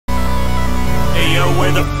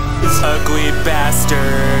where the is ugly bastard?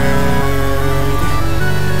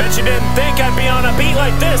 Bet you didn't think I'd be on a beat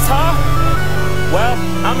like this, huh? Well,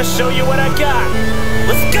 I'ma show you what I got.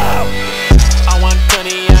 Let's go! I want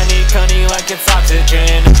Cunny, I need Cunny like it's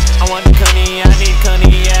oxygen. I want Cunny, I need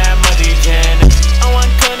Cunny, yeah, I'm a degen. I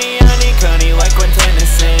want Cunny, I need Cunny like when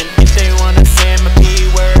Tennyson. If they wanna say I'm a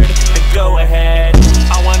P-word, then go ahead.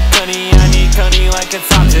 I want Cunny, I need Cunny like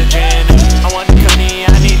it's oxygen. I want Cunny,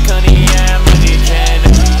 I need Cunny, yeah, I'm a degen.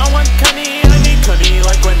 I want Cunny, I need Cunny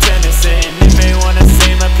like when Tennyson. If they wanna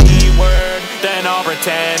say I'm a P-word, then I'll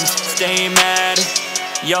pretend. Stay mad,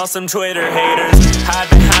 y'all some Twitter haters. Hide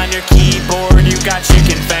behind your keyboard, you got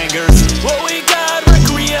chicken fingers. What we got,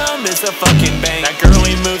 Requiem is a fucking bang. That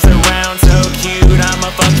girlie moves around so cute, I'm a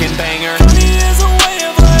fucking banger. Cunny is a way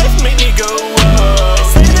of life, make me go whoa.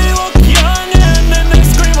 They say they look young and then they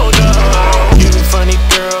scream oh no. You funny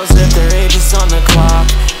girls, if their age is on the clock,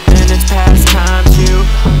 then it's past time to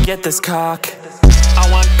get this cock. I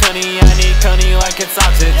want Cunny, I need Cunny like it's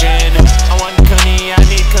oxygen. I want Cunny, I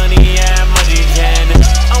need Cunny, yeah, I'm a degen.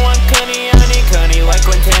 I want Cunny, I need Cunny like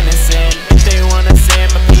when Tennyson. If they wanna say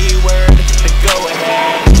I'm a P-word, then go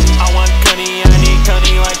ahead. I want Cunny, I need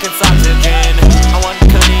Cunny like it's oxygen. I want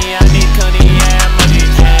Cunny, I need Cunny, yeah, I'm a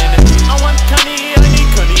degen. I want Cunny, I need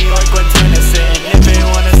Cunny like when Tennyson. If they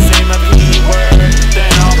wanna say I'm a P-word,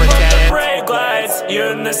 then I'll pretend. Brake lights,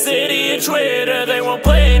 you're in the city of Twitter, they won't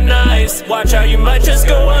play it nice. Watch how you might just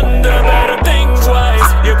go under, better think twice.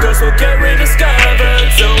 Your ghost will get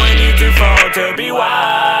rediscovered, so when you do fall, to be wise.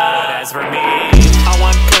 But as for me, I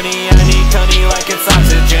want Cunny, I need Cunny like it's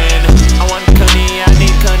oxygen. I want Cunny, I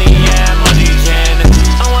need Cunny, yeah, I'm a degen.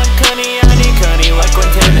 I want Cunny, I need Cunny like when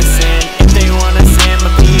Tennyson. If they wanna say I'm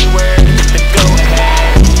a P-word, then go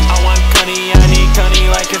ahead. I want Cunny, I need Cunny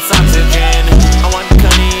like it's oxygen. I want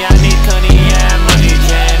Cunny, I need Cunny, yeah, I'm a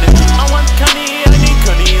degen. I want Cunny, I need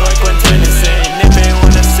Cunny like when Tennyson. If they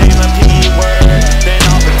wanna say my P-word, then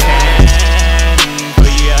I'll pretend.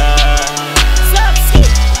 But yeah, Lazzie,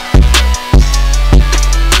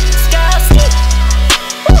 Lazzie.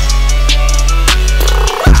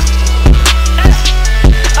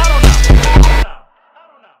 I don't know.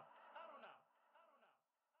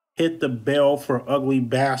 Hit the bell for Ugly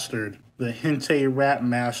Bastard, the hentai rap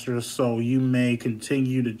master, so you may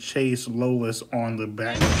continue to chase Lolis on the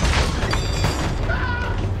back.